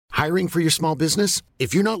Hiring for your small business?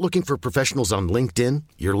 If you're not looking for professionals on LinkedIn,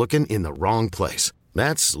 you're looking in the wrong place.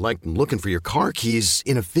 That's like looking for your car keys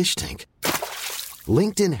in a fish tank.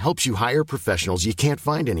 LinkedIn helps you hire professionals you can't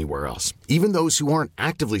find anywhere else, even those who aren't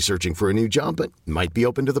actively searching for a new job but might be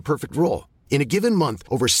open to the perfect role. In a given month,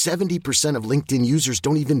 over 70% of LinkedIn users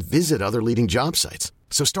don't even visit other leading job sites.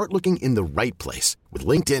 So start looking in the right place. With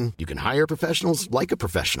LinkedIn, you can hire professionals like a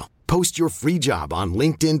professional. Post your free job on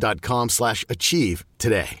linkedin.com/achieve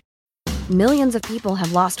today. Millions of people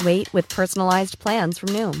have lost weight with personalized plans from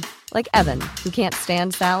Noom. Like Evan, who can't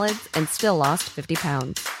stand salads and still lost 50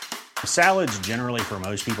 pounds. Salads generally for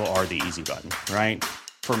most people are the easy button, right?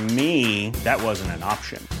 For me, that wasn't an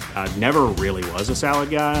option. I never really was a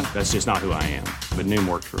salad guy. That's just not who I am. But Noom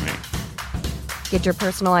worked for me. Get your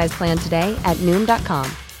personalized plan today at Noom.com.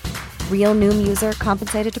 Real Noom user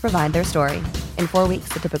compensated to provide their story. In 4 weeks,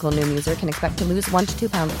 the typical Noom user can expect to lose 1 to 2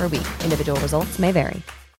 pounds per week. Individual results may vary.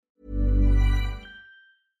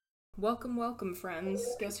 Welcome, welcome, friends.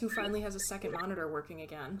 Guess who finally has a second monitor working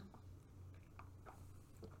again?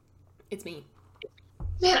 It's me.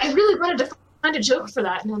 Man, I really wanted to find a joke for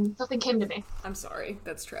that, and then nothing came to me. I'm sorry.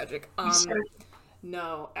 That's tragic. Sorry.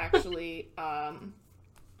 No, actually,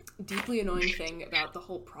 deeply annoying thing about the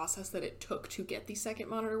whole process that it took to get the second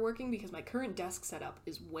monitor working, because my current desk setup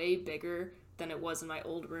is way bigger than it was in my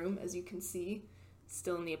old room, as you can see.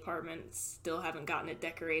 Still in the apartment, still haven't gotten it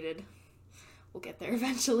decorated. We'll get there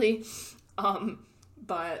eventually.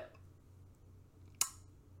 But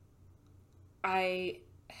I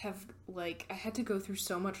had to go through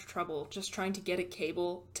so much trouble just trying to get a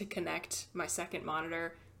cable to connect my second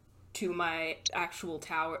monitor to my actual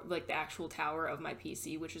tower, like the actual tower of my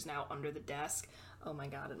PC, which is now under the desk. Oh my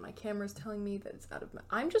god, and my camera's telling me that it's out of my...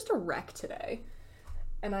 I'm just a wreck today.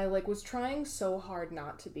 And I, was trying so hard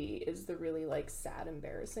not to be, is the really, sad,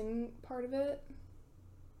 embarrassing part of it.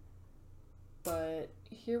 But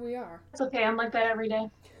here we are. It's okay, I'm like that every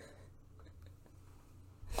day.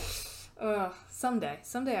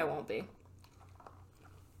 Someday I won't be.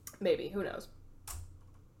 Maybe, who knows? I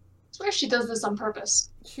swear she does this on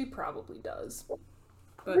purpose. She probably does.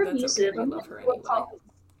 But We're that's abusive. okay, we love her anyway.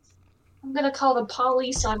 I'm gonna call the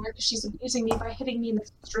police on her because she's abusing me by hitting me in the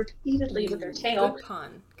face repeatedly with her tail.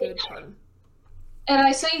 Good pun. And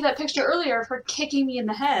I sent you that picture earlier of her kicking me in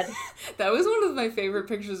the head. That was one of my favorite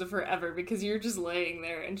pictures of her ever, because you're just laying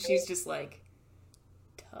there and she's just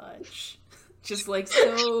touch. Just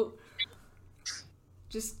so...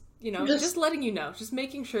 Just, just letting you know. Just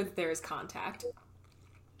making sure that there is contact.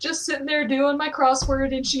 Just sitting there doing my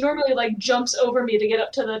crossword, and she normally, jumps over me to get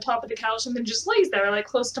up to the top of the couch and then just lays there,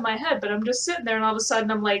 close to my head. But I'm just sitting there, and all of a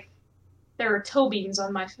sudden I'm like, there are toe beans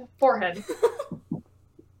on my forehead.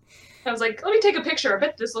 I was like, let me take a picture. I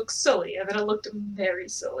bet this looks silly. And then it looked very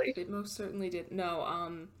silly. It most certainly did.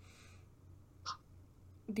 No,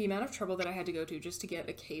 the amount of trouble that I had to go to just to get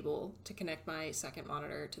a cable to connect my second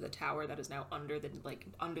monitor to the tower that is now under the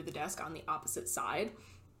desk on the opposite side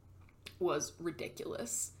was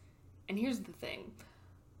ridiculous. And here's the thing.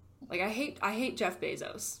 I hate Jeff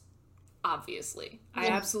Bezos. Obviously. Yeah. I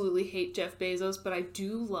absolutely hate Jeff Bezos, but I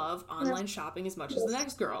do love online shopping as much as the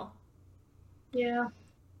next girl. Yeah.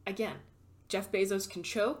 Again, Jeff Bezos can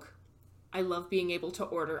choke. I love being able to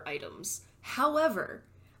order items. However,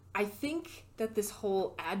 I think that this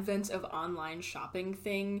whole advent of online shopping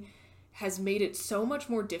thing has made it so much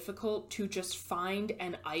more difficult to just find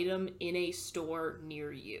an item in a store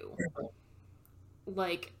near you.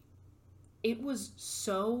 It was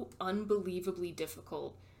so unbelievably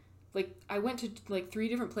difficult. I went to 3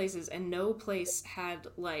 different places and no place had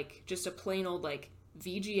just a plain old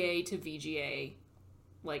VGA to VGA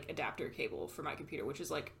adapter cable for my computer, which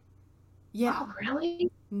is yeah. Oh,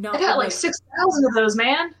 really? Not, I got 6,000 of those,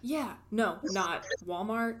 man. Yeah, no, not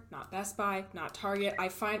Walmart, not Best Buy, not Target.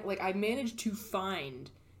 I managed to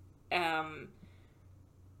find and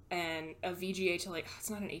a VGA to it's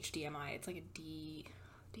not an HDMI, it's a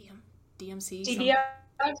DMC? DVI?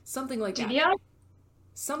 Something like DVI? that.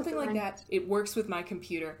 Something like that. It works with my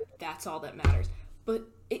computer. That's all that matters. But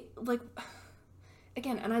it,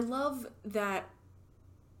 again, and I love that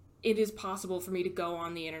it is possible for me to go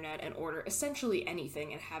on the internet and order essentially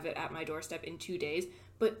anything and have it at my doorstep in 2 days,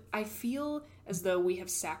 but I feel as though we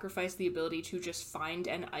have sacrificed the ability to just find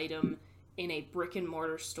an item in a brick and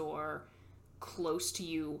mortar store close to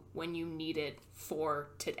you when you need it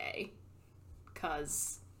for today.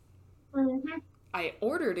 'Cause I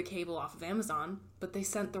ordered a cable off of Amazon, but they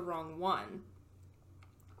sent the wrong one.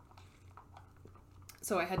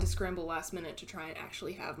 So I had to scramble last minute to try and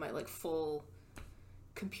actually have my full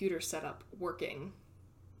computer setup working.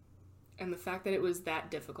 And the fact that it was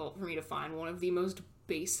that difficult for me to find one of the most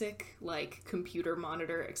basic, like, computer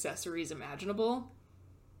monitor accessories imaginable.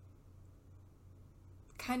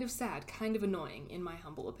 Kind of sad, kind of annoying, in my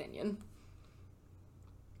humble opinion.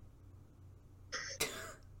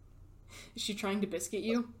 Is she trying to biscuit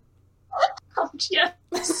you? Oh,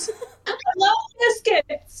 yes. I love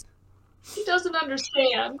biscuits. He doesn't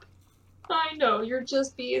understand. I know, you're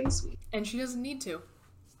just being sweet. And she doesn't need to.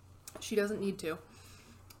 She doesn't need to.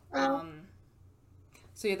 Oh.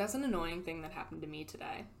 So yeah, that's an annoying thing that happened to me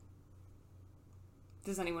today.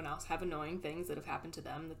 Does anyone else have annoying things that have happened to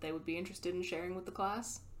them that they would be interested in sharing with the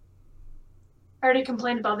class? I already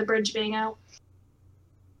complained about the bridge being out.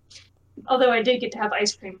 Although I did get to have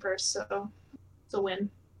ice cream first, so it's a win.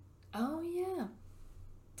 Oh yeah.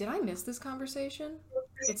 Did I miss this conversation?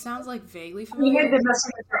 It sounds like vaguely We familiar. had been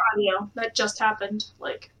messing with your audio. That just happened,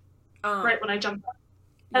 like, right when I jumped up.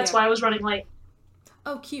 That's why I was running late.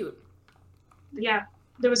 Oh, cute. Yeah,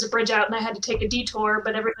 there was a bridge out and I had to take a detour,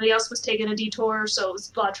 but everybody else was taking a detour, so it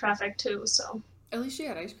was a lot of traffic too, so. At least she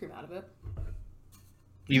got ice cream out of it.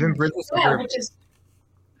 Even bridges Yeah, deserve, which is...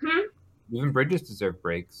 even bridges deserve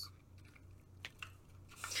breaks.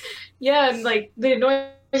 Yeah, and like, the annoying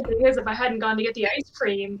thing is if I hadn't gone to get the ice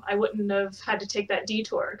cream, I wouldn't have had to take that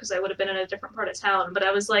detour, because I would have been in a different part of town. But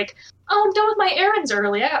I was like, oh, I'm done with my errands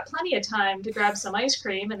early. I got plenty of time to grab some ice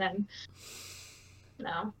cream, and then, you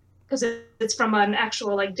know, because it's from an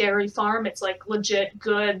actual, like, dairy farm. It's, like, legit,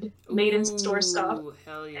 good, made-in-store stuff. Ooh,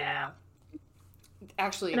 hell yeah.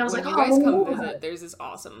 Actually, And I was when like, you guys oh. come visit, there's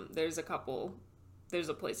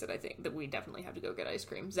a place that I think that we definitely have to go get ice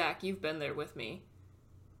cream. Zach, you've been there with me.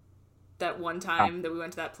 That one time that we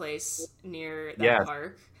went to that place near that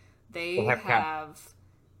park, they have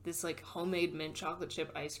this, like, homemade mint chocolate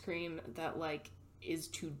chip ice cream that, like, is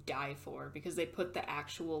to die for, because they put the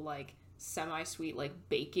actual, like, semi-sweet, like,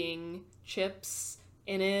 baking chips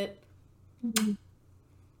in it. Mm-hmm.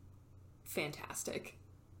 Fantastic.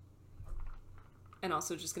 And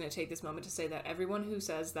also just going to take this moment to say that everyone who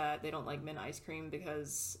says that they don't like mint ice cream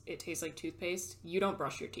because it tastes like toothpaste, you don't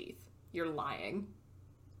brush your teeth. You're lying.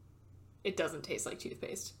 It doesn't taste like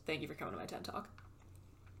toothpaste. Thank you for coming to my TED Talk.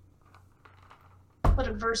 What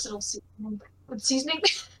a versatile seasoning. What seasoning?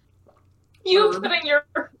 You putting your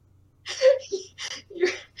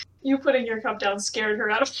you putting your cup down scared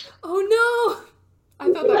her out of. Oh no!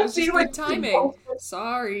 I thought that was See, just like, good timing.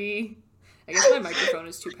 Sorry. I guess my microphone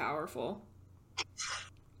is too powerful.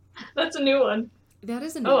 That's a new one. That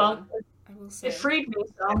is a new Oh well. one. I will say. It freed me,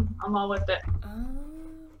 so I'm all with it.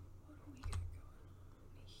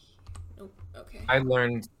 Nope. Okay. I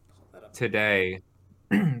learned Hold that up. today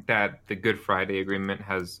that the Good Friday Agreement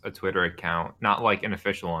has a Twitter account, not like an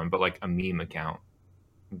official one, but like a meme account.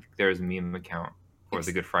 There's a meme account for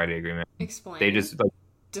the Good Friday Agreement. Explain. They just like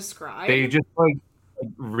describe.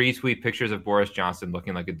 retweet pictures of Boris Johnson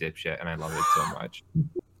looking like a dipshit, and I love it so much.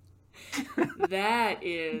 That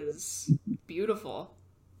is beautiful.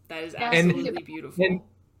 That is And- absolutely beautiful. and-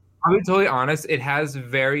 I'll be totally honest, it has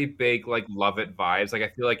very big, like, Lovett vibes. Like, I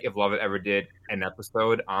feel like if Lovett ever did an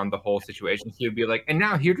episode on the whole situation, he would be like, and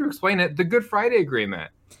now here to explain it, the Good Friday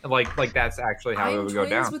Agreement. Like that's actually how I it am would go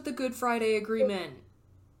twins down. with the Good Friday Agreement.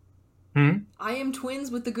 I am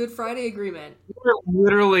twins with the Good Friday Agreement.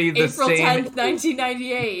 Literally the April same. 10th,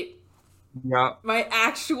 1998. Yeah. My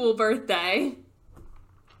actual birthday.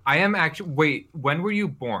 I am actually, wait, when were you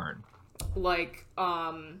born? Like,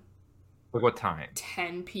 Like, what time?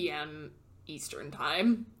 10 p.m. Eastern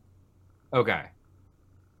time. Okay. I'm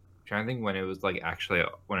trying to think when it was, like,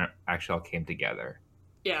 when it actually all came together.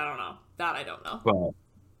 Yeah, I don't know. That I don't know.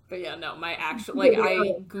 But yeah, no, my actual, like, I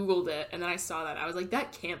Googled it, and then I saw that. I was like,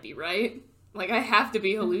 that can't be right. Like, I have to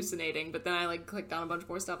be hallucinating. But then I, like, clicked on a bunch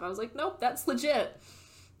more stuff. I was like, nope, that's legit.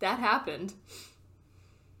 That happened.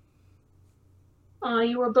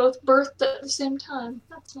 You were both birthed at the same time.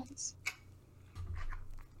 That's nice.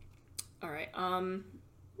 All right,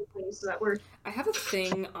 So that word. I I have a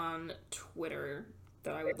thing on Twitter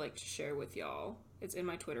that I would like to share with y'all. It's in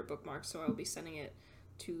my Twitter bookmark, so I will be sending it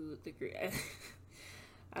to the group.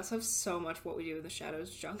 I also have so much What We Do in the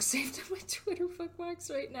Shadows junk saved in my Twitter bookmarks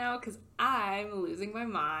right now because I'm losing my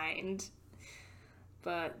mind.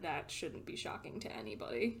 But that shouldn't be shocking to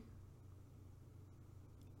anybody.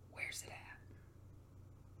 Where's it at?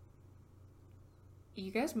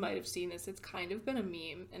 You guys might have seen this. It's kind of been a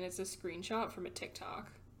meme, and it's a screenshot from a TikTok.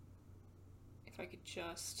 If I could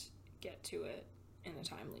just get to it in a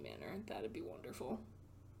timely manner, that'd be wonderful.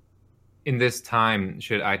 in this time,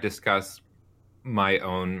 should I discuss my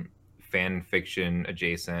own fan fiction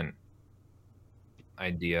adjacent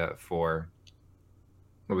idea for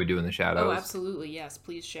What We Do in the Shadows? Oh, absolutely. Yes,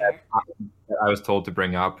 please share. I was told to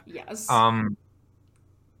bring up. Yes.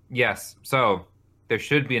 Yes. So there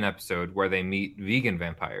should be an episode where they meet vegan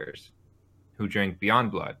vampires who drink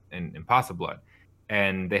Beyond Blood and Impossible Blood.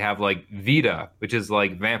 And they have like Vita, which is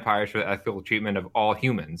like vampires for the ethical treatment of all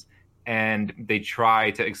humans. And they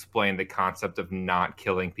try to explain the concept of not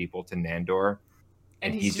killing people to Nandor.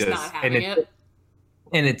 And he's just not having it.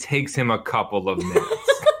 And it takes him a couple of minutes.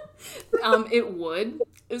 It would,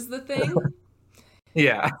 is the thing.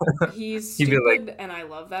 Yeah. He's stupid, like, and I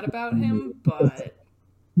love that about him, but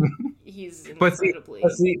he's incredibly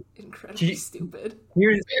stupid.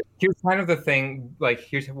 Here's kind of the thing, like,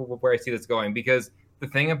 here's where I see this going, because the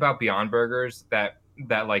thing about Beyond Burgers that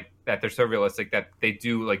they're so realistic that they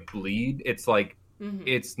do like bleed. It's like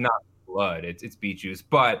it's not blood, it's beet juice,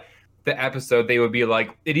 but the episode they would be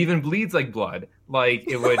like, it even bleeds like blood. Like,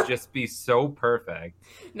 it would just be so perfect.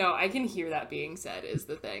 No, I can hear that being said is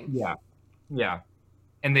the thing. Yeah.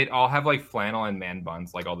 And they'd all have like flannel and man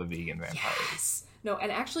buns like all the vegan vampires. Yes. No,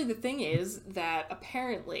 and actually the thing is that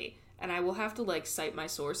apparently, and I will have to like cite my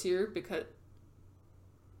source here because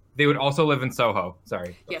they would also live in Soho.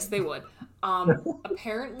 Sorry. Yes, they would.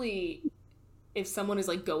 Apparently, if someone is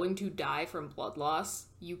like going to die from blood loss,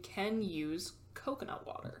 you can use coconut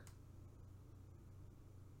water.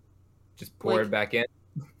 Just pour it back in.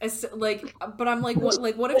 But I'm like,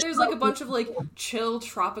 what if there's like a bunch of like chill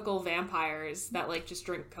tropical vampires that like just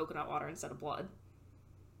drink coconut water instead of blood,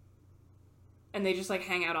 and they just like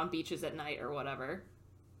hang out on beaches at night or whatever.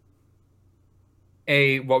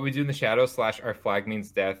 What We Do in the Shadows / Our Flag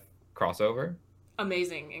Means Death crossover.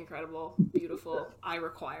 Amazing, incredible, beautiful. I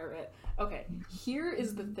require it. Okay, here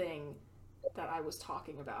is the thing that I was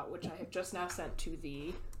talking about, which I have just now sent to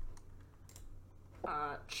the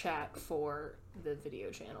chat for the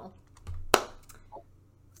video channel.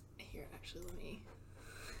 Here, actually, let me...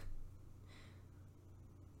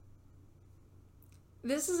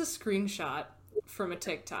 This is a screenshot from a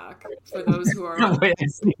TikTok for those who are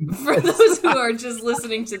just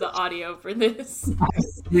listening to the audio for this.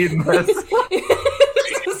 It's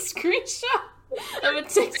a screenshot of a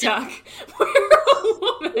TikTok where a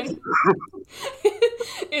woman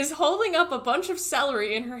is holding up a bunch of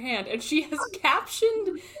celery in her hand, and she has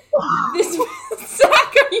captioned this.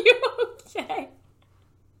 Zach, are you okay?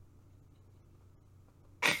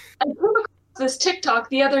 I came across this TikTok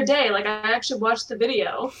the other day. Like, I actually watched the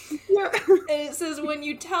video. And it says, when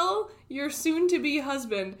you tell your soon-to-be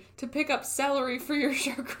husband to pick up celery for your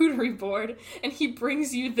charcuterie board, and he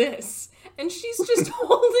brings you this. And she's just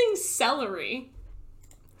holding celery.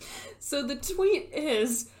 So the tweet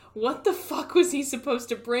is, what the fuck was he supposed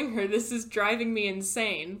to bring her? This is driving me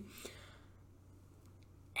insane.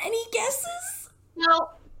 Any guesses? No,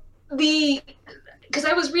 because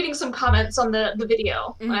I was reading some comments on the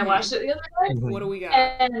video when I watched it the other day. What do we got?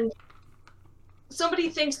 And somebody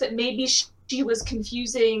thinks that maybe she was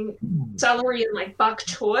confusing celery and like bok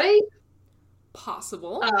choy.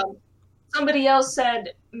 Possible. Somebody else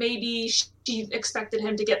said maybe she expected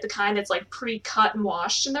him to get the kind that's like pre-cut and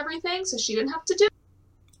washed and everything, so she didn't have to do it.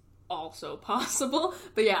 Also possible.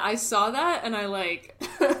 But yeah, I saw that and I like...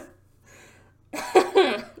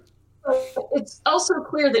 It's also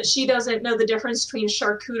clear that she doesn't know the difference between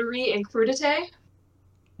charcuterie and crudité.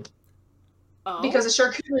 Oh. Because a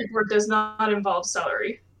charcuterie board does not involve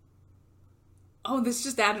celery. Oh, this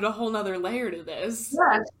just added a whole nother layer to this.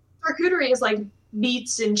 Yeah, charcuterie is like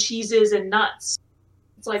meats and cheeses and nuts.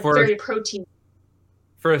 It's like very protein.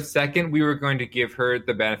 For a second, we were going to give her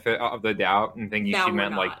the benefit of the doubt and thinking she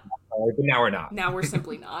meant like, but now we're not. Now we're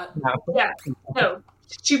simply not. Yeah, no.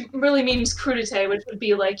 She really means crudité, which would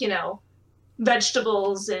be like,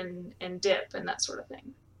 vegetables and dip and that sort of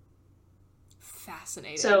thing.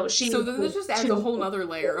 Fascinating. So then this just adds a whole nother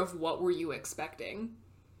layer of what were you expecting?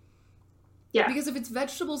 Yeah. Because if it's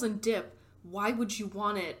vegetables and dip, why would you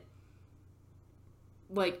want it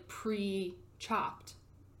like pre-chopped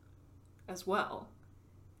as well?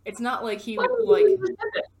 It's not like he would like.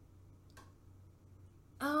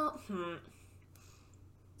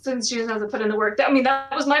 Since she doesn't have to put in the work. I mean,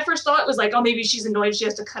 that was my first thought, was like, oh, maybe she's annoyed she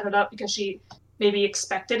has to cut it up because she maybe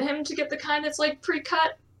expected him to get the kind that's like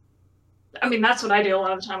pre-cut. I mean, that's what I do a lot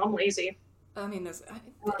of the time. I'm lazy. I mean, that's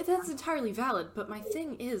entirely valid, but my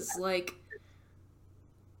thing is, like,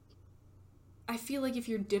 I feel like if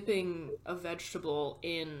you're dipping a vegetable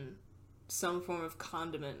in some form of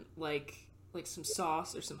condiment, like some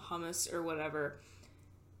sauce or some hummus or whatever,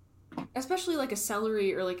 especially like a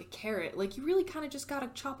celery or like a carrot, like you really kind of just gotta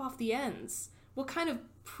chop off the ends. What kind of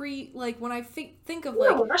when I think of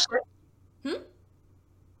like... wash it.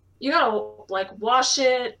 You gotta like wash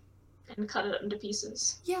it and cut it into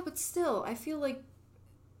pieces. Yeah, but still, I feel like...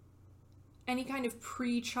 any kind of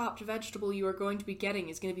pre-chopped vegetable you are going to be getting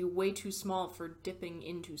is going to be way too small for dipping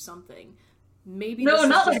into something. Maybe this is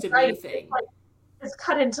just a me thing. It's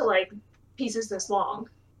cut into, like, pieces this long.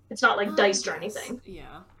 It's not, like, diced or anything.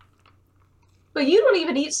 Yeah. But you don't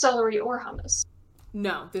even eat celery or hummus.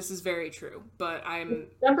 No, this is very true, but I'm...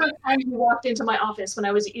 Remember the time you walked into my office when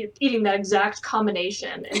I was eating that exact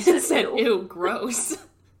combination and said, ew, gross.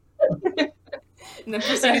 And then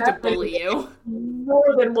proceeded to bully you.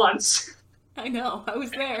 More than once. I know, I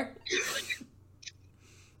was there.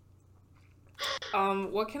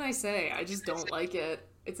 What can I say? I just don't like it.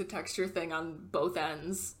 It's a texture thing on both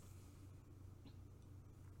ends.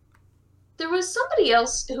 There was somebody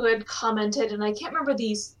else who had commented, and I can't remember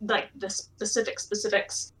the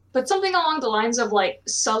specifics, but something along the lines of, like,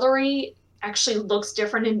 celery actually looks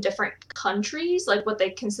different in different countries, like what they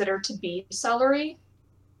consider to be celery.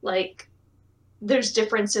 Like, there's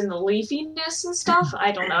difference in the leafiness and stuff.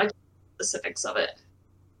 I don't know. I don't know the specifics of it.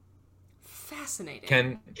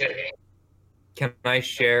 Fascinating. Can I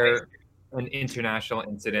share an international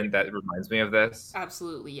incident that reminds me of this?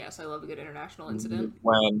 Absolutely, yes. I love a good international incident.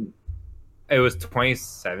 When it was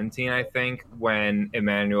 2017, I think, when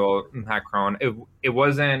Emmanuel Macron, it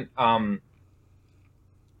wasn't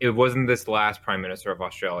this last Prime Minister of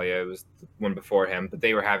Australia, it was the one before him, but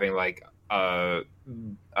they were having like a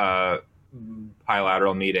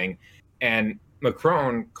bilateral meeting, and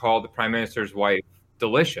Macron called the Prime Minister's wife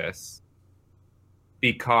delicious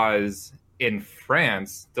because in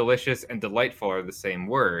France, delicious and delightful are the same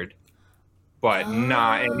word, but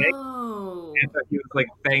not in English. And so he was like,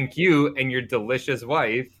 "Thank you, and your delicious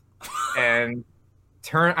wife." And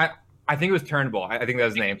I think it was Turnbull. I think that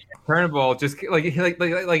was his name. Turnbull just he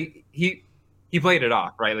played it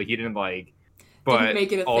off, right? Like he didn't didn't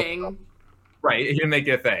make it a thing. Right, he didn't make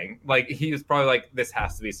it a thing. Like he was probably like, "This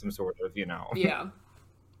has to be some sort of, Yeah.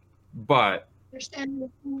 But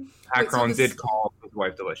Macron did call his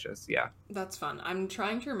wife delicious. Yeah. That's fun. I'm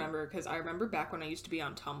trying to remember, because I remember back when I used to be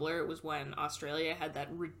on Tumblr, it was when Australia had that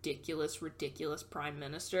ridiculous prime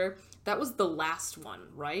minister. That was the last one,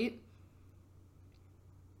 right?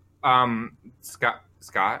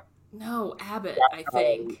 Scott? No, Abbott, I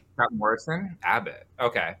think. Scott Morrison? Abbott.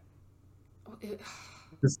 Okay.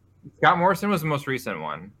 Scott Morrison was the most recent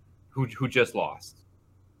one who just lost.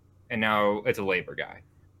 And now it's a Labour guy.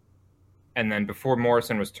 And then before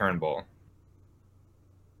Morrison was Turnbull.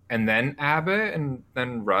 And then Abbott, and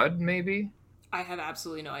then Rudd, maybe? I have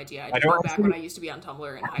absolutely no idea. I just know back when I used to be on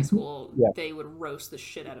Tumblr in high school, they would roast the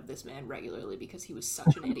shit out of this man regularly because he was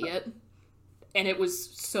such an idiot. And it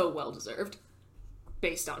was so well-deserved,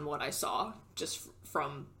 based on what I saw, just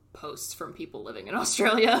from posts from people living in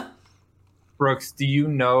Australia. Brooks, do you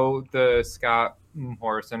know the Scott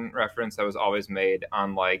Morrison reference that was always made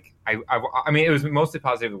on, like, I mean, it was mostly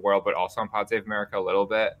Pod Save the World, but also on Pod Save America a little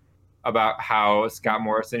bit, about how Scott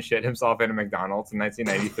Morrison shit himself in a McDonald's in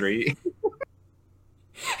 1993?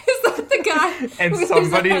 Is that the guy and where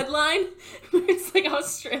somebody... there's a headline where it's like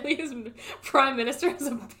Australia's prime minister has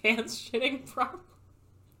a pants shitting problem?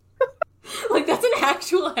 Like, that's an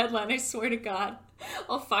actual headline, I swear to God.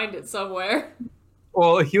 I'll find it somewhere.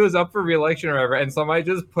 Well, he was up for re-election or whatever, and somebody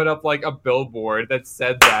just put up, like, a billboard that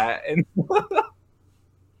said that, and...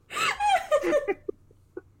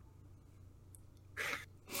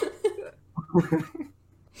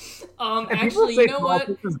 Actually, you know what?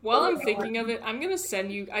 While I'm thinking of it, I'm gonna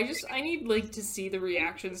send you... I need, like, to see the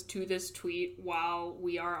reactions to this tweet while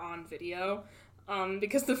we are on video.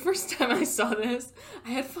 Because the first time I saw this,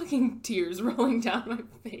 I had fucking tears rolling down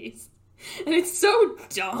my face. And it's so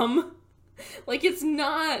dumb. Like, it's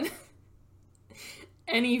not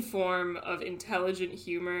any form of intelligent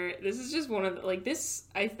humor. This is just one of the, like, this,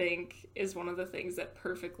 I think, is one of the things that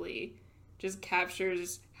perfectly just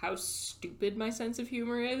captures how stupid my sense of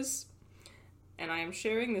humor is. And I am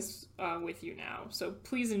sharing this with you now. So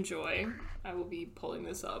please enjoy. I will be pulling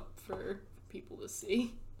this up for people to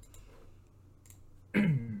see.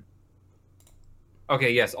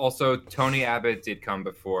 Okay, yes. Also, Tony Abbott did come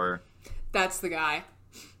before. That's the guy.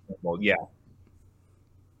 Well, yeah.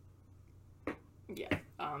 Yeah.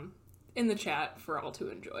 In the chat for all to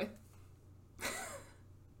enjoy.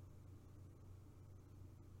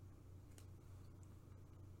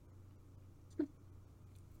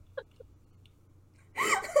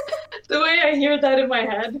 The way I hear that in my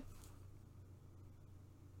head.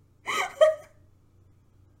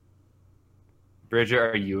 Bridget,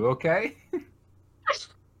 are you okay?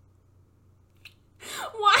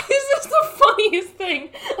 Why is this the funniest thing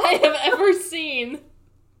I have ever seen?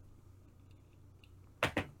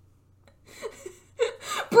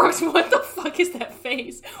 Brooks, what the fuck is that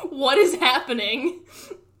face? What is happening?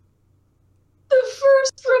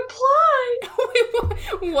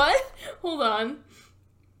 What? Hold on.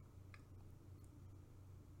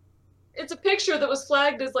 It's a picture that was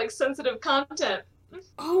flagged as, like, sensitive content.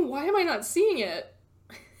 Oh, why am I not seeing it?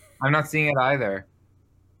 I'm not seeing it either.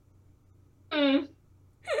 Hmm.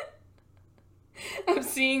 I'm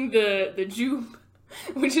seeing the Jupe,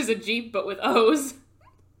 which is a Jeep but with O's.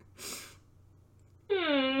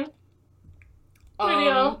 Video.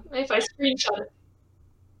 If I screenshot it.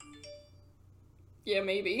 Yeah,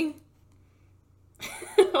 maybe.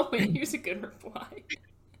 Oh wait, here's a good reply.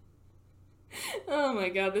 Oh my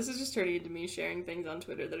god, this is just turning into me sharing things on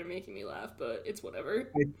Twitter that are making me laugh, but it's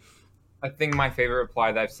whatever. I think my favorite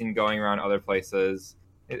reply that I've seen going around other places,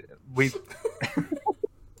 it was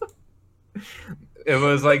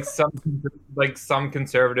like some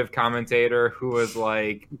conservative commentator who was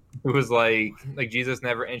like Jesus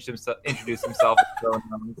never introduced himself as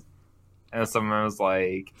pronouns, and someone was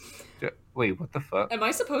like, wait, what the fuck? Am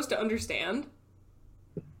I supposed to understand?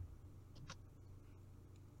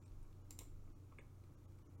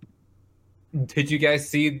 Did you guys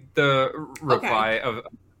see the reply of a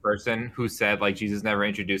person who said like Jesus never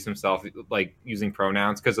introduced himself like using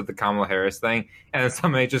pronouns because of the Kamala Harris thing, and then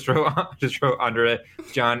somebody just wrote under it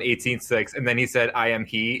John 18:6, and then he said I am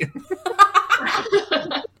he.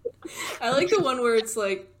 I like the one where it's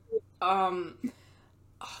like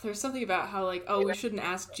there's something about how like, oh, we shouldn't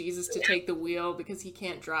ask Jesus to take the wheel because he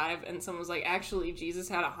can't drive, and someone was like, actually Jesus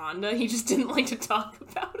had a Honda, he just didn't like to talk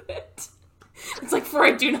about it. It's like, for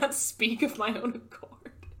I do not speak of my own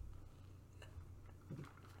accord.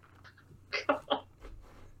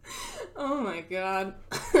 Oh my god.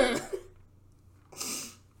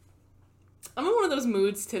 I'm in one of those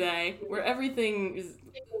moods today where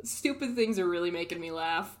stupid things are really making me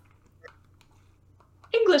laugh.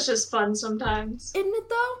 English is fun sometimes. Isn't it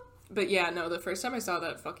though? But yeah, no, the first time I saw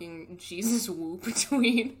that fucking Jesus whoop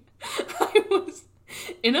tweet, I was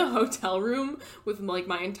in a hotel room with like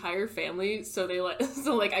my entire family, so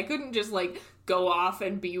I couldn't just like go off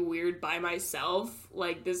and be weird by myself.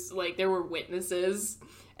 Like this, like there were witnesses,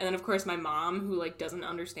 and then of course my mom, who like doesn't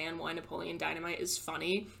understand why Napoleon Dynamite is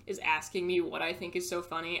funny, is asking me what I think is so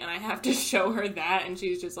funny, and I have to show her that, and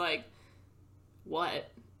she's just like, "What?"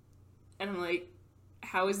 And I'm like,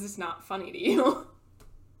 "How is this not funny to you?"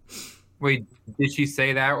 Wait, did she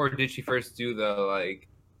say that, or did she first do the like?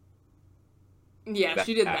 Yeah,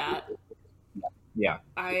 she did that. Yeah.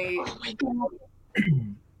 Oh my god.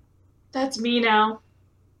 That's me now.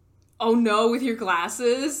 Oh no, with your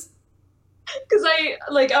glasses? Because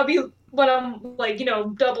I'll be, when I'm like,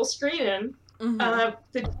 double screening, I'll have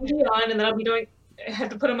the TV on, and then I have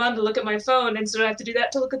to put them on to look at my phone, and so I have to do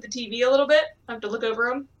that to look at the TV a little bit. I have to look over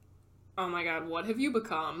them. Oh my god, what have you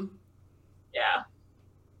become? Yeah.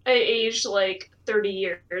 I aged like 30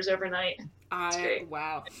 years overnight.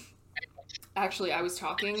 Wow. Actually, I was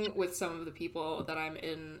talking with some of the people that I'm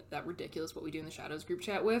in that Ridiculous What We Do in the Shadows group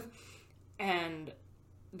chat with, and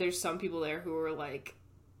there's some people there who are like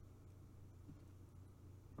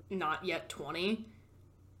not yet 20,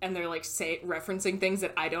 and they're like referencing things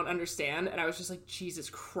that I don't understand, and I was just like, Jesus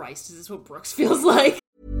Christ, is this what Brooks feels like?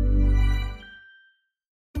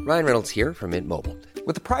 Ryan Reynolds here from Mint Mobile.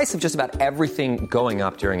 With the price of just about everything going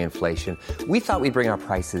up during inflation, we thought we'd bring our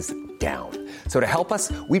prices down. So to help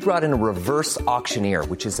us, we brought in a reverse auctioneer,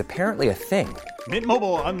 which is apparently a thing. Mint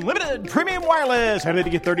Mobile Unlimited Premium Wireless. How to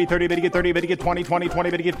get 30, 30, bit to get 30, bit to get 20, 20, 20,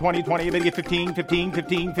 bit to get 20, 20, bit to get 15, 15,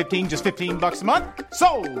 15, 15, just $15 a month?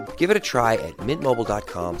 Sold! Give it a try at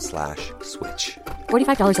mintmobile.com/switch.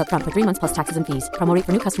 $45 up front for 3 months plus taxes and fees. Promo rate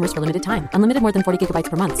for new customers for limited time. Unlimited more than 40 gigabytes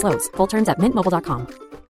per month. Slows full terms at mintmobile.com.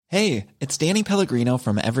 Hey, it's Danny Pellegrino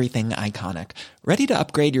from Everything Iconic. Ready to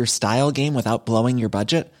upgrade your style game without blowing your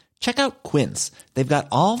budget? Check out Quince. They've got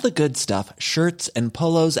all the good stuff, shirts and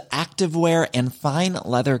polos, activewear, and fine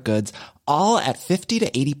leather goods, all at 50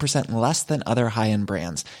 to 80% less than other high-end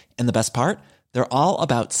brands. And the best part? They're all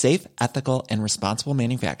about safe, ethical, and responsible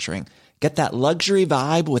manufacturing. Get that luxury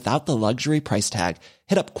vibe without the luxury price tag.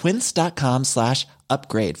 Hit up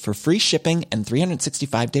quince.com/upgrade for free shipping and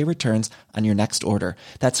 365-day returns on your next order.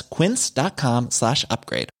 That's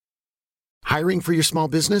quince.com/upgrade. Hiring for your small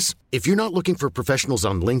business? If you're not looking for professionals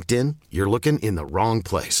on LinkedIn, you're looking in the wrong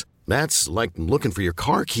place. That's like looking for your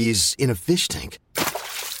car keys in a fish tank.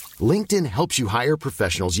 LinkedIn helps you hire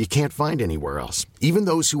professionals you can't find anywhere else, even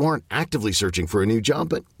those who aren't actively searching for a new job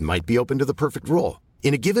but might be open to the perfect role.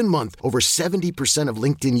 In a given month, over 70% of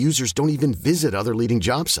LinkedIn users don't even visit other leading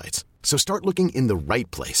job sites. So start looking in the right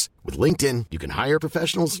place. With LinkedIn, you can hire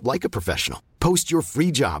professionals like a professional. Post your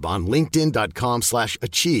free job on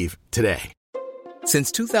linkedin.com/achieve today.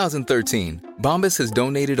 Since 2013, Bombas has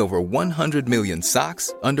donated over 100 million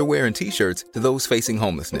socks, underwear, and T-shirts to those facing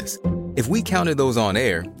homelessness. If we counted those on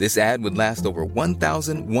air, this ad would last over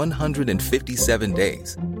 1,157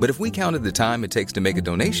 days. But if we counted the time it takes to make a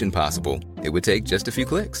donation possible, it would take just a few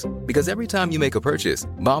clicks. Because every time you make a purchase,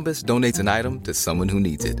 Bombas donates an item to someone who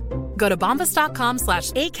needs it. Go to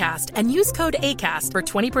bombas.com/ACAST and use code ACAST for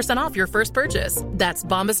 20% off your first purchase. That's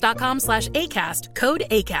bombas.com/ACAST, code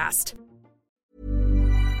ACAST.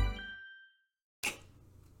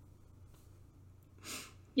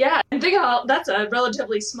 Yeah, and think about that's a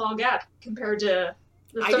relatively small gap compared to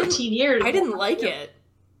the 13 years. I didn't like it.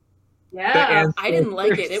 Yeah. I didn't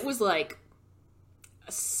like it. It was like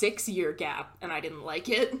a 6-year gap, and I didn't like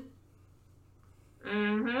it.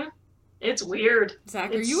 Mm-hmm. It's weird.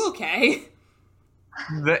 Zach, are you okay?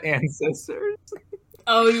 The ancestors.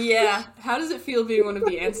 Oh, yeah. How does it feel being one of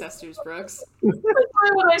the ancestors, Brooks? When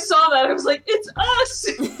I saw that, I was like, it's us!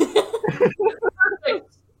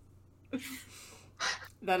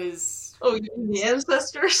 That is... Oh, you mean the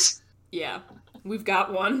ancestors? Yeah. We've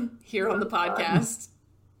got one here on the podcast.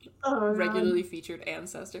 Oh, regularly featured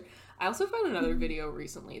ancestor. I also found another video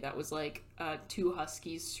recently that was like 2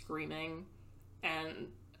 huskies screaming and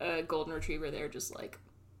a golden retriever there just like...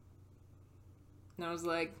 And I was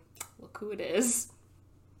like, look who it is.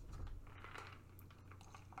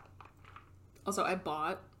 Also, I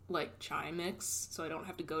bought like chai mix so I don't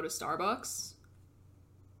have to go to Starbucks.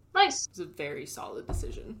 Nice. It was a very solid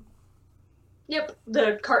decision. Yep,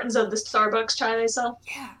 the cartons of the Starbucks chai they sell.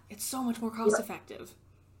 Yeah, it's so much more cost effective.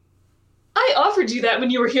 I offered you that when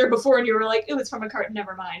you were here before and you were like, it was from a carton,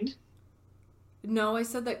 never mind. No, I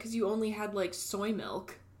said that because you only had like soy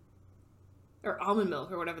milk. Or almond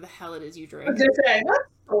milk or whatever the hell it is you drink. I was gonna say, that's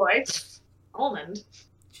soy. Almond.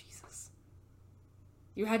 Jesus.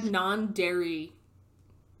 You had non-dairy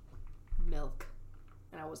milk.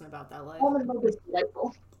 And I wasn't about that life. Almond milk is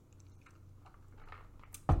delightful.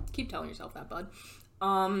 Keep telling yourself that, bud.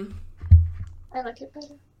 I like it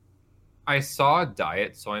better. I saw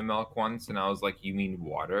diet soy milk once, and I was like, you mean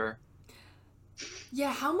water?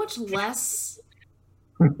 Yeah, how much less...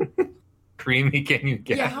 creamy can you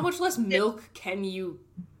get? Yeah, how much less milk can you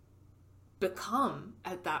become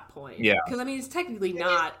at that point? Yeah. Because, I mean, it's technically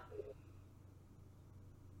not...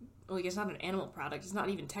 Like, it's not an animal product. It's not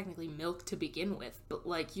even technically milk to begin with. But,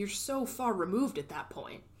 like, you're so far removed at that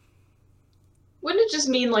point. Wouldn't it just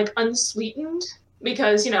mean, like, unsweetened?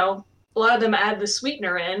 Because, you know, a lot of them add the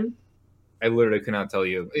sweetener in. I literally could not tell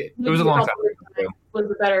you. It was a long time ago. Was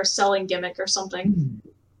a better selling gimmick or something.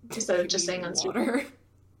 Instead of just saying unsweetened.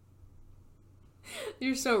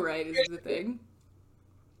 You're so right, is the thing.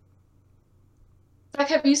 Zach,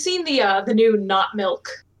 have you seen the new Not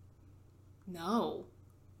Milk? No.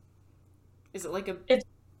 Is it like a... I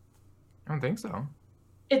don't think so.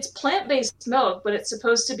 It's plant-based milk, but it's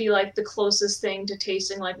supposed to be like the closest thing to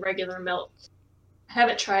tasting like regular milk. I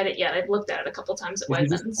haven't tried it yet. I've looked at it a couple times at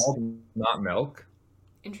Wegmans. Not milk?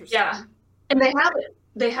 Interesting. Yeah. And they have it.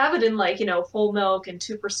 They have it in like, you know, whole milk and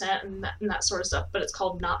 2% and that sort of stuff, but it's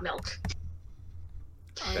called Not Milk.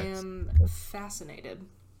 I am fascinated.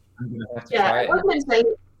 Yeah,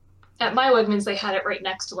 at my Wegmans, they had it right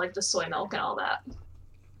next to like the soy milk and all that.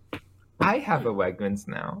 I have a Wegmans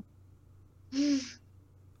now. You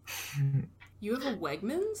have a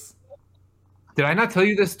Wegmans? Did I not tell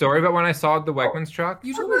you this story about when I saw the Wegmans truck?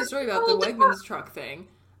 You told me the story about the Wegmans truck thing.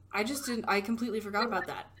 I just didn't. I completely forgot about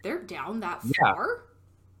that. They're down that far?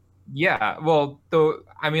 Yeah. Well, the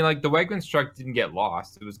Wegmans truck didn't get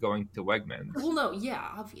lost. It was going to Wegmans. Well, no. Yeah,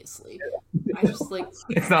 obviously. I just like.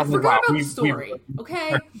 It's not I forgot about the we story.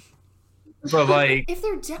 Okay. But like, if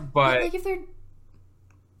they're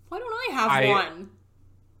why don't I have one?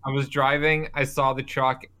 I was driving. I saw the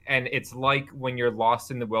truck, and it's like when you're lost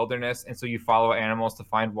in the wilderness, and so you follow animals to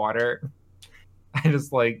find water. I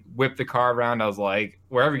just like whipped the car around. I was like,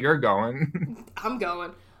 wherever you're going, I'm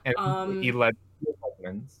going. And he led to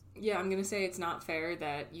Wegmans. Yeah, I'm gonna say it's not fair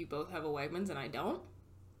that you both have a Wegmans and I don't.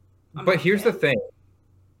 But here's the thing: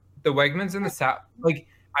 the Wegmans in the South, like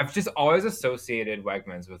I've just always associated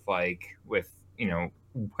Wegmans with you know,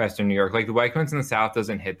 Western New York. Like the Wegmans in the South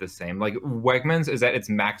doesn't hit the same. Like Wegmans is at its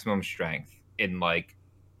maximum strength in like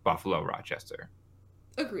Buffalo, Rochester.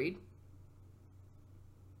 Agreed.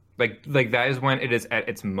 Like that is when it is at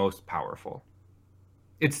its most powerful.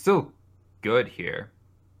 It's still good here.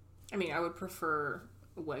 I mean, I would prefer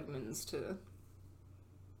Wegmans to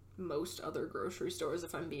most other grocery stores,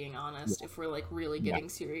 if I'm being honest. If we're like really getting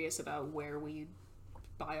serious about where we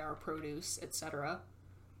buy our produce, etc.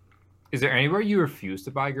 Is there anywhere you refuse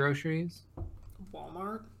to buy groceries?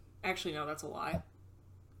 Walmart? Actually, no, that's a lie.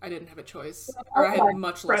 I didn't have a choice. Or I had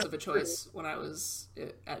much less of a choice when I was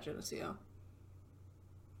at Geneseo.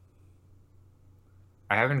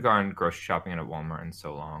 I haven't gone grocery shopping at a Walmart in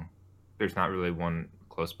so long. There's not really one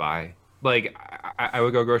close by. Like, I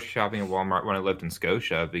would go grocery shopping at Walmart when I lived in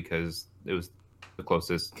Scotia because it was the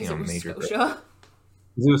closest, major. Scotia?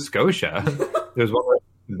 It was Scotia. There's one right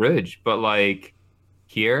on the bridge. But, like,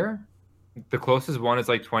 here, the closest one is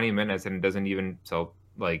like 20 minutes and it doesn't even sell,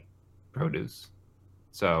 like, produce.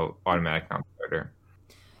 So, automatic non-starter.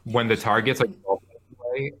 When the Target's, like, 12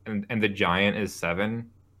 away and the Giant is 7,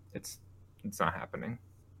 it's not happening.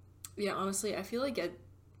 Yeah, honestly, I feel like I've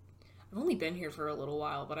only been here for a little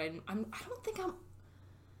while, but I don't think I'm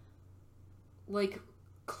like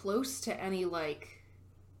close to any like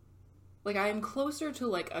I am closer to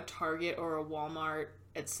like a Target or a Walmart,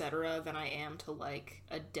 etc. than I am to like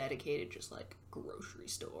a dedicated just like grocery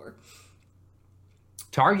store.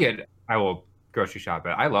 Target, I will grocery shop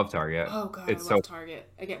at. I love Target. Oh god, I love Target.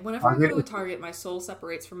 Again, whenever I go to a Target, my soul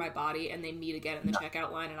separates from my body and they meet again in the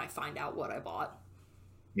checkout line and I find out what I bought.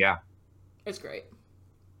 Yeah. It's great.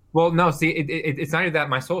 Well, no, see, it's not even that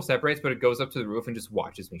my soul separates, but it goes up to the roof and just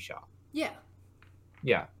watches me shop. Yeah.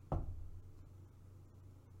 Yeah.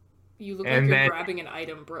 You look like you're grabbing an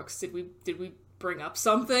item, Brooks. Did we bring up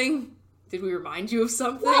something? Did we remind you of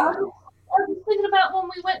something? Yeah, I was thinking about when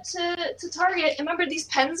we went to Target. Remember these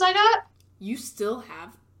pens I got? You still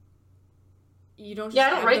have? You don't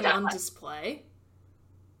just have them on display?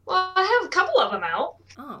 Well, I have a couple of them out.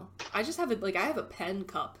 Oh, I just have I have a pen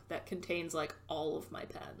cup that contains like all of my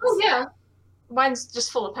pens. Oh yeah, mine's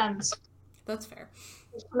just full of pens. That's fair.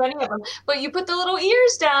 There's many of them, but you put the little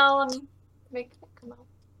ears down, make them come out.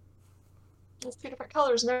 There's 2 different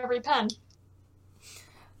colors in every pen.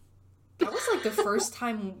 That was like the first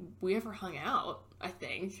time we ever hung out, I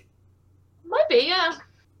think. Might be, yeah.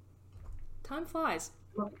 Time flies.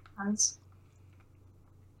 Pens.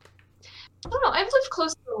 I don't know. I've lived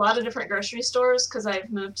close to a lot of different grocery stores because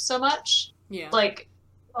I've moved so much. Yeah. Like,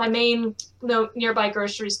 my main nearby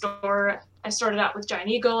grocery store, I started out with Giant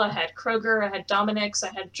Eagle. I had Kroger. I had Dominick's.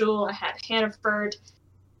 I had Jewel. I had Hannaford.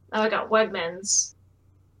 Now I got Wegmans.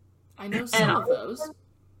 I know some of those.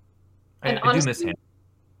 I do miss Hannaford.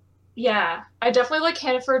 Yeah. I definitely like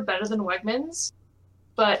Hannaford better than Wegmans.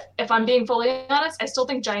 But if I'm being fully honest, I still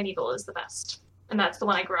think Giant Eagle is the best. And that's the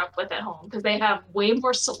one I grew up with at home because they have way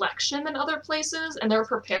more selection than other places, and their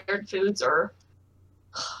prepared foods are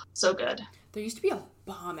so good. There used to be a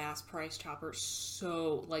bomb-ass Price Chopper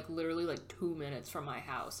so, like, literally, like, 2 minutes from my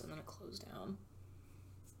house, and then it closed down.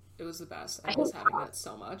 It was the best. I was having that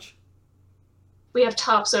so much. We have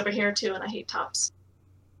Tops over here, too, and I hate Tops.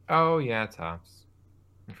 Oh, yeah, Tops.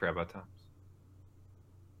 I forgot about Tops.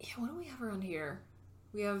 Yeah, what do we have around here?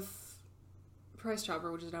 We have Price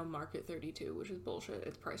Chopper, which is now Market 32, which is bullshit.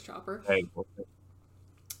 It's Price Chopper. Hey, bullshit.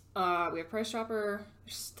 We have Price Chopper.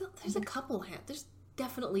 There's a couple. There's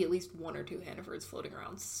definitely at least 1 or 2 Hannafords floating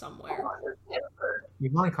around somewhere.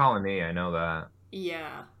 You're only calling me. I know that.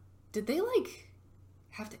 Yeah. Did they like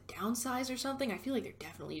have to downsize or something? I feel like there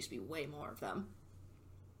definitely used to be way more of them.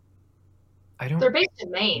 I don't. They're based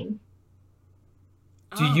in Maine.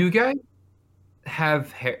 Do you guys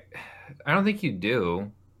have? I don't think you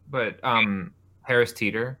do, but Harris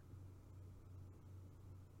Teeter.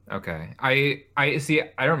 Okay, I see.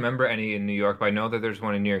 I don't remember any in New York, but I know that there's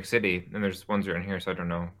one in New York City, and there's ones around here. So I don't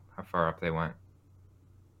know how far up they went.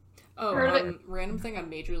 Oh, random thing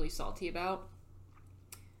I'm majorly salty about.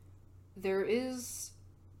 There is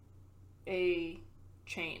a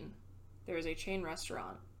chain. There is a chain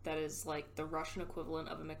restaurant that is like the Russian equivalent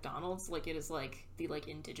of a McDonald's. Like it is like the like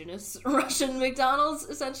indigenous Russian McDonald's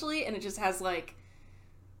essentially, and it just has like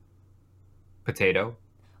potato.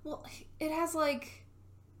 Well, it has like,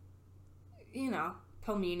 you know,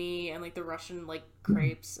 pelmeni and like the Russian like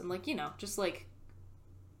crepes and like, you know, just like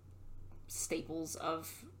staples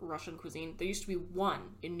of Russian cuisine. There used to be one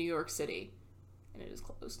in New York City, and it is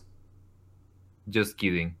closed. Just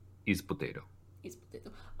kidding. It's potato. It's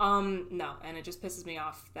potato. No, and it just pisses me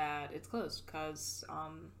off that it's closed because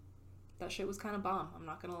that shit was kind of bomb. I'm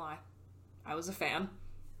not gonna lie, I was a fan.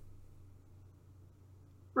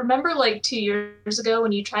 Remember, like 2 years ago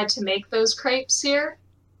when you tried to make those crepes here?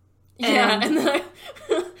 Yeah, and then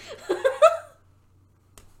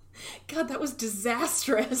God, that was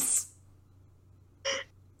disastrous.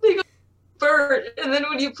 They got burnt, and then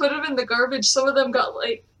when you put them in the garbage, some of them got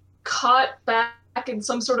like caught back in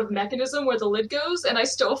some sort of mechanism where the lid goes, and I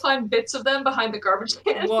still find bits of them behind the garbage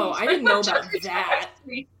can. Whoa, I didn't know about that.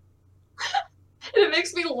 And it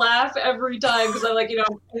makes me laugh every time because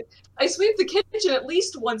I I sweep the kitchen at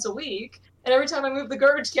least once a week, and every time I move the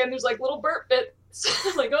garbage can, there's like little burnt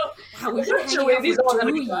Like, oh, wow, we've been I'm hanging sure out these for all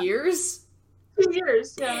gonna 2 be fun. years? 2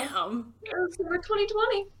 years, yeah. Damn. We're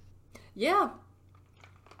 2020. Yeah.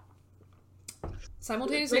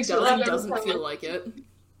 Simultaneously Makes me laugh every doesn't time. feel like it.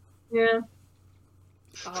 Yeah.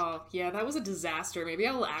 Oh, yeah, that was a disaster. Maybe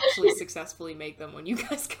I'll actually successfully make them when you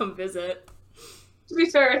guys come visit. To be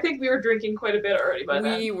fair, I think we were drinking quite a bit already by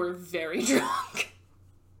then. We were very drunk.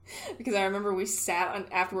 Because I remember we sat on,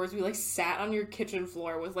 afterwards, we, like, sat on your kitchen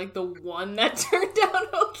floor with, like, the one that turned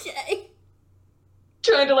out okay.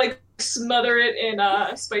 Trying to, like, smother it in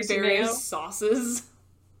spicy mayo. Various sauces.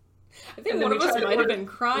 I think And then one we of us tried to might have order- been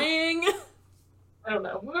crying. I don't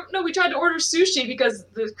know. No, we tried to order sushi because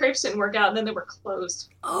the crepes didn't work out, and then they were closed.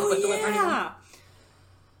 Oh, They wouldn't deliver anything. yeah!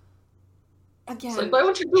 Again, It's like, why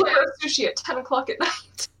won't you deliver sushi at 10 o'clock at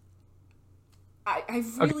night? I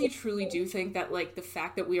really truly do think that, like, the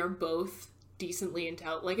fact that we are both decently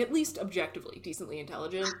intelligent, like, at least objectively decently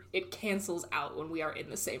intelligent, it cancels out when we are in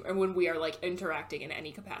the same, and when we are, like, interacting in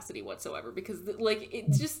any capacity whatsoever, because, like,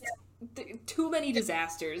 it's just too many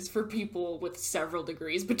disasters for people with several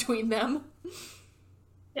degrees between them.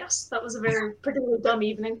 Yes, that was a very particularly dumb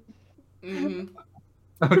evening.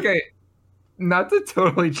 Mm-hmm. Okay, not to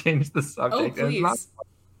totally change the subject. Oh, it's please. not-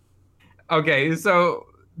 Okay, so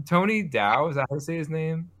Tony Dow, is that how you say his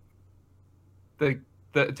name? The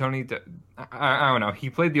Tony, I don't know. He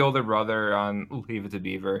played the older brother on Leave It to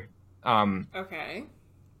Beaver. Okay.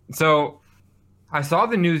 So I saw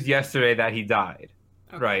the news yesterday that he died.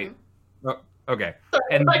 Okay. Right. Oh, okay.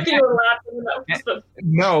 And Like you were laughing. That was the...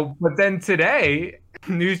 no, but then today,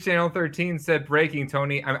 News Channel 13 said breaking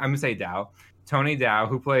Tony. I'm gonna say Dow. Tony Dow,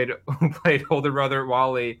 who played older brother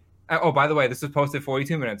Wally. Oh, by the way, this was posted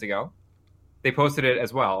 42 minutes ago. They posted it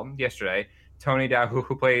as well yesterday. Tony Dow,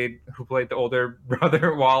 who played the older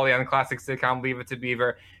brother Wally on the classic sitcom Leave It to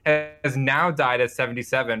Beaver, has now died at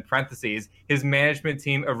 77. Parentheses. His management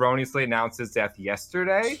team erroneously announced his death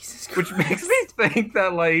yesterday, which makes me think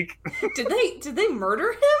that, like, Did they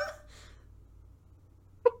murder him?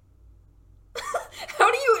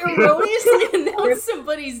 How do you erroneously announce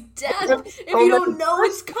somebody's death if you don't know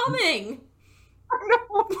it's coming?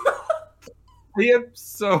 we have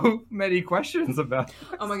so many questions about this.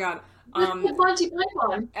 Oh my god. Monty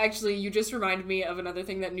Python. Actually, you just reminded me of another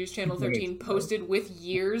thing that News Channel 13 posted with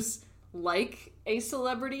years like a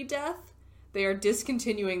celebrity death. They are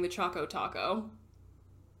discontinuing the Choco Taco.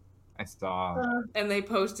 I saw. And they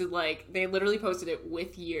literally posted it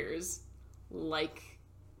with years like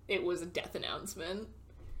it was a death announcement.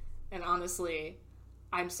 And honestly,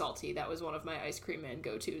 I'm salty. That was one of my Ice Cream Man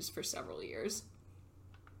go-tos for several years.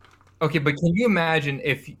 Okay, but can you imagine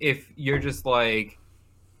if you're just like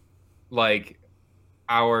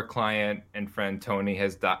our client and friend Tony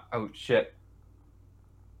has died? Oh shit,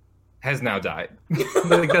 has now died.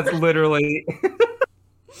 Like, that's literally.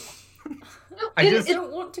 I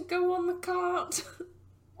don't want to go on the cart.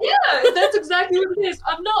 Yeah, that's exactly what it is.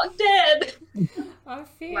 I'm not dead. I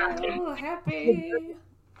feel happy.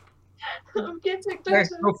 I'm getting Let's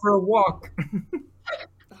better. go for a walk.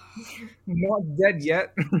 Not dead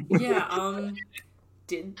yet. Yeah,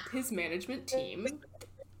 did his management team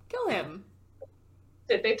kill him?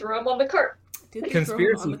 Did they throw him on the cart? Did they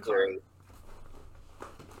Conspiracy throw him on the theory.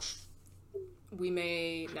 cart? We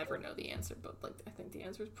may never know the answer, but I think the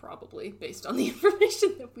answer is probably based on the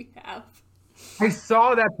information that we have. I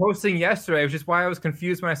saw that posting yesterday, which is why I was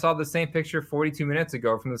confused when I saw the same picture 42 minutes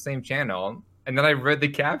ago from the same channel, and then I read the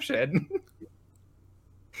caption.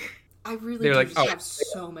 I really They're do like, just oh. have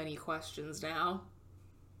so many questions now.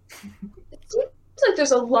 It seems like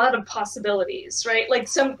there's a lot of possibilities, right? Like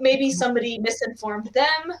maybe somebody misinformed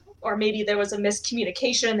them, or maybe there was a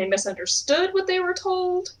miscommunication and they misunderstood what they were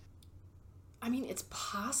told. I mean, it's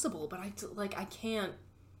possible, but I can't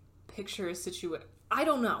picture a situation. I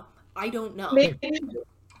don't know.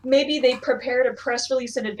 Maybe they prepared a press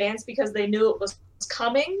release in advance because they knew it was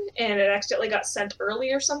coming and it accidentally got sent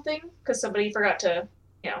early or something because somebody forgot to,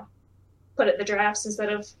 put it in the drafts instead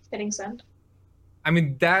of hitting send. I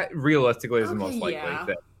mean, that realistically is the most likely yeah.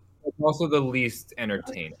 thing. It's also the least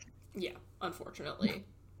entertaining. Yeah, unfortunately.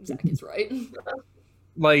 Zach is right.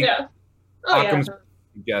 Like, Yeah. Oh, Occam's yeah.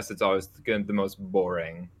 suggests it's always the most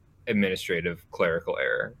boring administrative clerical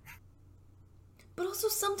error. But also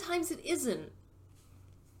sometimes it isn't.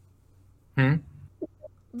 Hmm?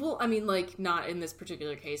 Well, I mean, not in this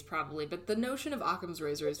particular case, probably, but the notion of Occam's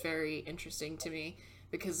razor is very interesting to me,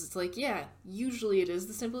 because it's yeah, usually it is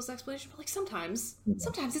the simplest explanation, but sometimes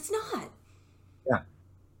it's not.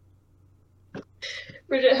 Yeah.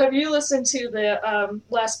 Bridget, have you listened to the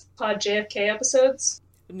last Pod JFK episodes?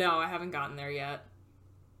 No, I haven't gotten there yet.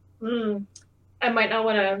 I might not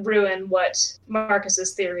want to ruin what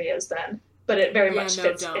Marcus's theory is then, but it very much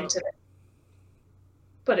fits into that.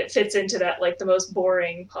 But it fits into that, like, the most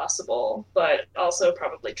boring possible, but also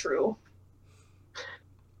probably true.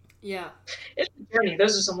 Yeah. It's a journey.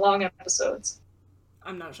 Those are some long episodes.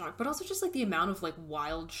 I'm not shocked. But also just, like, the amount of, like,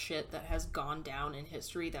 wild shit that has gone down in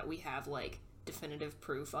history that we have, like, definitive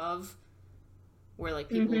proof of. Where, like,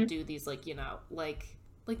 people do these, like, you know, like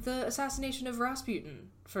the assassination of Rasputin,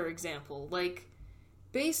 for example. Like,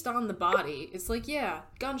 based on the body, it's like, yeah,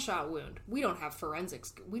 gunshot wound. We don't have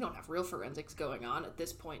forensics. We don't have real forensics going on at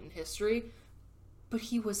this point in history. But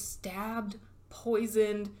he was stabbed,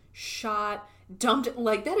 poisoned, shot, dumped.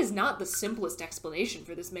 Like, that is not the simplest explanation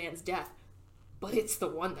for this man's death. But it's the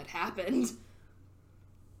one that happened.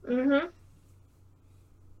 Mm-hmm.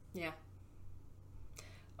 Yeah.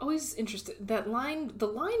 Always interested. The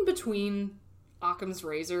line between Occam's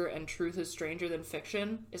razor and truth is stranger than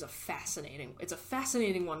fiction is a fascinating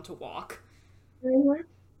one to walk. Mm-hmm.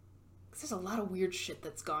 'Cause there's a lot of weird shit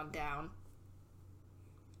that's gone down.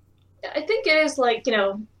 I think it is, like, you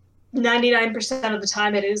know, 99% of the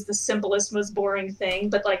time it is the simplest, most boring thing,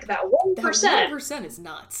 but, like, that 1%. That 1% is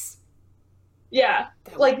nuts. Yeah.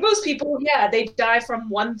 Like, most people, yeah, they die from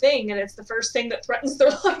one thing, and it's the first thing that threatens their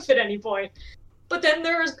life at any point. But then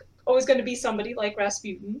there's always going to be somebody like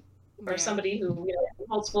Rasputin, or somebody who, you know,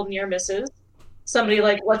 multiple near misses. Somebody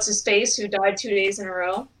like What's-His-Face, who died 2 days in a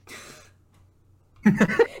row.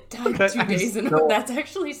 Died 2 days in a row? That's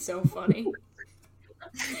actually so funny.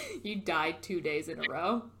 You died 2 days in a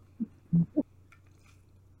row?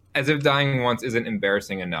 As if dying once isn't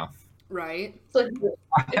embarrassing enough. Right?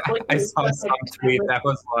 I saw some tweet that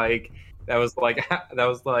was like,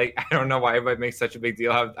 I don't know why everybody makes such a big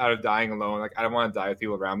deal out of dying alone. Like, I don't want to die with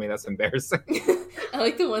people around me. That's embarrassing. I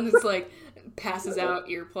like the one that's like, passes out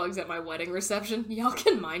earplugs at my wedding reception. Y'all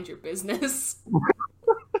can mind your business.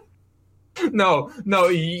 No,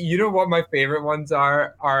 you know what my favorite ones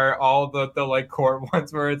are all the like court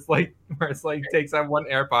ones where it's like takes out one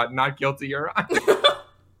AirPod, not guilty, Your Honor.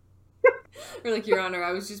 Or like, Your Honor,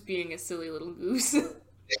 I was just being a silly little goose.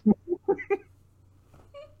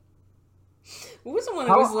 What was the one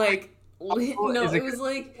that was like... No, it was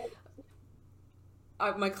like...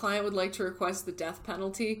 my client would like to request the death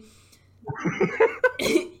penalty.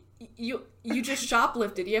 You just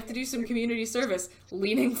shoplifted. You have to do some community service.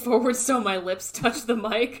 Leaning forward so my lips touch the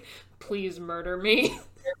mic. Please murder me.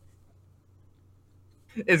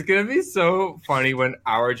 It's gonna be so funny when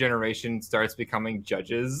our generation starts becoming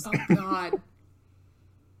judges. Oh, God.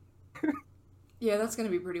 Yeah, that's gonna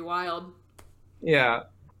be pretty wild. Yeah.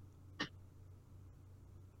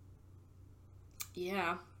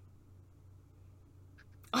 Yeah.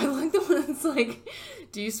 I like the one that's like,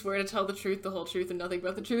 do you swear to tell the truth, the whole truth, and nothing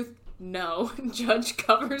but the truth? No. Judge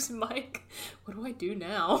covers mic. What do I do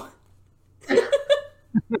now?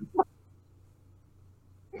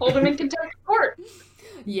 Hold him in contempt of court.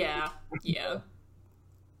 Yeah.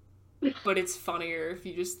 But it's funnier if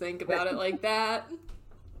you just think about it like that.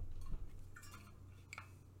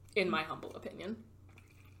 In my humble opinion.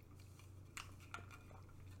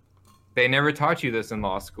 They never taught you this in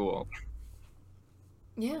law school.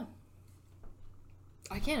 Yeah.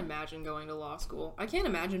 I can't imagine going to law school. I can't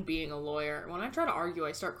imagine being a lawyer. When I try to argue,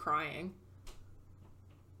 I start crying.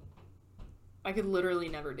 I could literally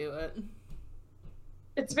never do it.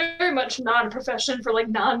 It's very much not a profession for, like,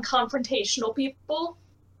 non-confrontational people.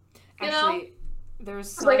 Actually,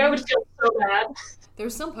 there's some... Like, I would feel so bad.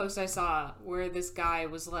 There's some post I saw where this guy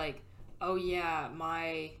was like, oh yeah,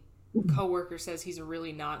 my coworker says he's a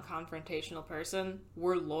really non-confrontational person.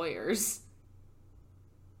 We're lawyers.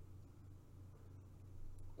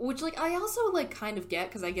 Which, like, I also, like, kind of get,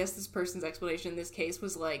 because I guess this person's explanation in this case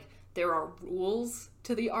was, like, there are rules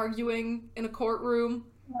to the arguing in a courtroom.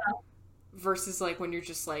 Yeah. Versus, like, when you're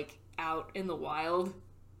just, like, out in the wild.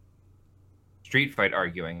 Street fight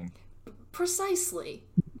arguing. Precisely.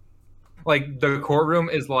 Like, the courtroom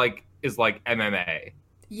is like MMA.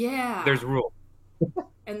 Yeah. There's rules.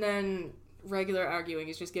 And then regular arguing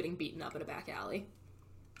is just getting beaten up in a back alley.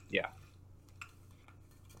 Yeah.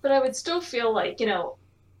 But I would still feel like, you know,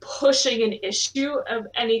 pushing an issue of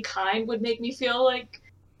any kind would make me feel like,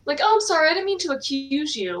 oh, I'm sorry, I didn't mean to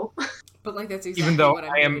accuse you. But, like, that's exactly even though what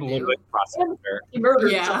I am literally a prosecutor. You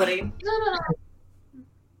murdered somebody. No.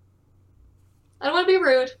 I don't want to be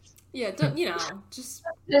rude. Yeah, don't, you know, just...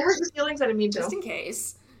 It hurts his feelings, I didn't mean to. Just in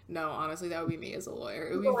case. No, honestly, that would be me as a lawyer.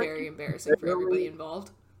 It would be very embarrassing for everybody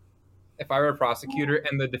involved. If I were a prosecutor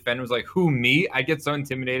and the defendant was like, who, me? I'd get so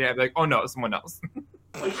intimidated, I'd be like, oh no, someone else.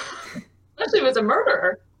 Especially if it's a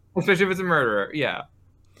murderer. Especially if it's a murderer, yeah.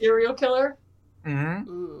 Serial killer? Mm-hmm.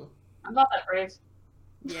 Ooh. I'm not that brave.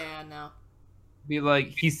 Yeah, no. Be like,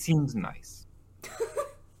 he seems nice.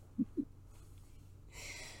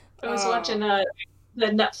 I was watching the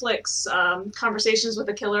Netflix Conversations with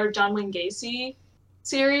a Killer, John Wayne Gacy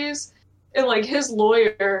series, and like his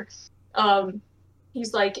lawyer,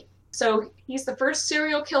 he's like, so he's the first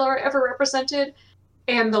serial killer ever represented,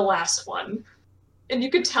 and the last one, and you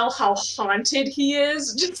could tell how haunted he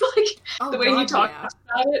is, just like the way he talks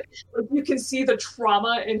about it. Like, you can see the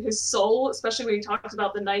trauma in his soul, especially when he talks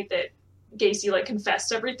about the night that Gacy like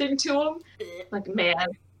confessed everything to him. Like, man,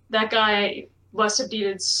 that guy must have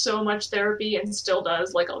needed so much therapy and still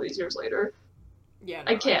does, like all these years later. Yeah,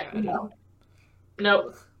 no, I can't.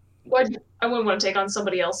 No. I wouldn't want to take on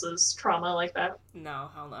somebody else's trauma like that. No,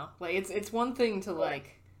 hell no. Like, it's one thing to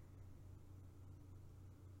like.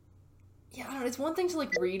 Yeah, I don't know. It's one thing to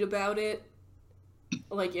like read about it,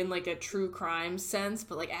 like in like a true crime sense,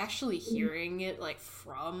 but like actually hearing it like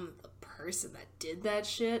from the person that did that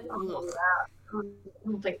shit. Ugh.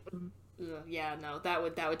 Yeah, no, that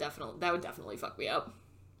would definitely fuck me up.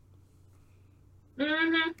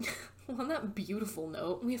 Mm-hmm. Well, on that beautiful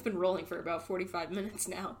note, we've been rolling for about 45 minutes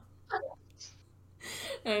now.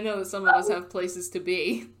 And I know that some of us have places to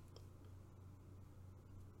be.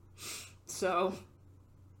 So,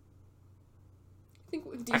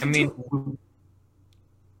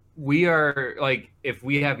 we are, like, if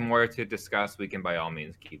we have more to discuss, we can by all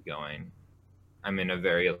means keep going. I'm in a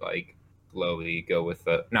very, like, flowy, go with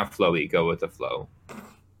the flow.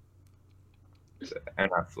 And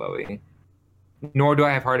not flowy. Nor do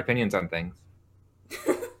I have hard opinions on things.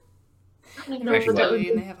 And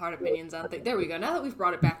they have hard opinions on things. There we go. Now that we've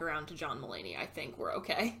brought it back around to John Mulaney, I think we're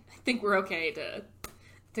okay. I think we're okay to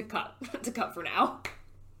cut for now.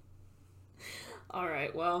 All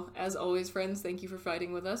right. Well, as always, friends, thank you for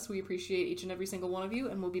fighting with us. We appreciate each and every single one of you,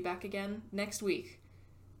 and we'll be back again next week.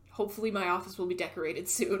 Hopefully my office will be decorated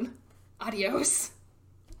soon. Adios.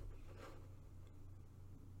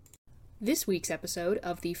 This week's episode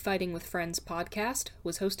of the Fighting with Friends podcast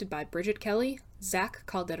was hosted by Bridget Kelly, Zach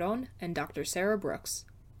Calderon, and Dr. Sarah Brooks.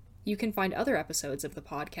 You can find other episodes of the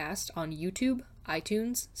podcast on YouTube,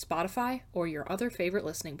 iTunes, Spotify, or your other favorite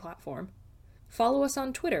listening platform. Follow us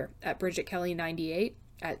on Twitter at BridgetKelly98,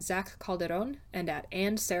 at Zach Calderon, and at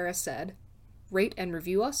 @AndSarahSaid. Rate and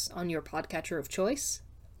review us on your podcatcher of choice.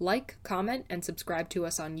 Like, comment, and subscribe to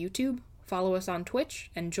us on YouTube. Follow us on Twitch,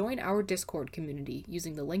 and join our Discord community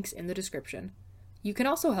using the links in the description. You can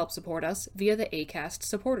also help support us via the Acast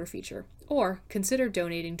supporter feature, or consider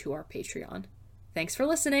donating to our Patreon. Thanks for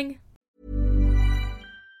listening!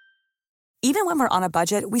 Even when we're on a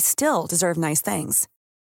budget, we still deserve nice things.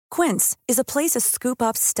 Quince is a place to scoop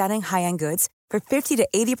up stunning high-end goods for 50 to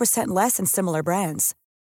 80% less than similar brands.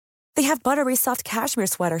 They have buttery soft cashmere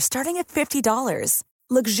sweaters starting at $50,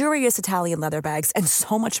 luxurious Italian leather bags, and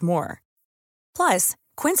so much more. Plus,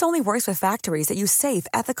 Quince only works with factories that use safe,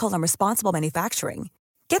 ethical, and responsible manufacturing.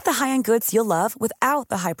 Get the high-end goods you'll love without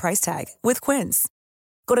the high price tag with Quince.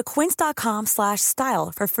 Go to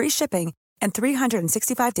quince.com/style for free shipping and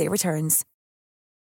 365-day returns.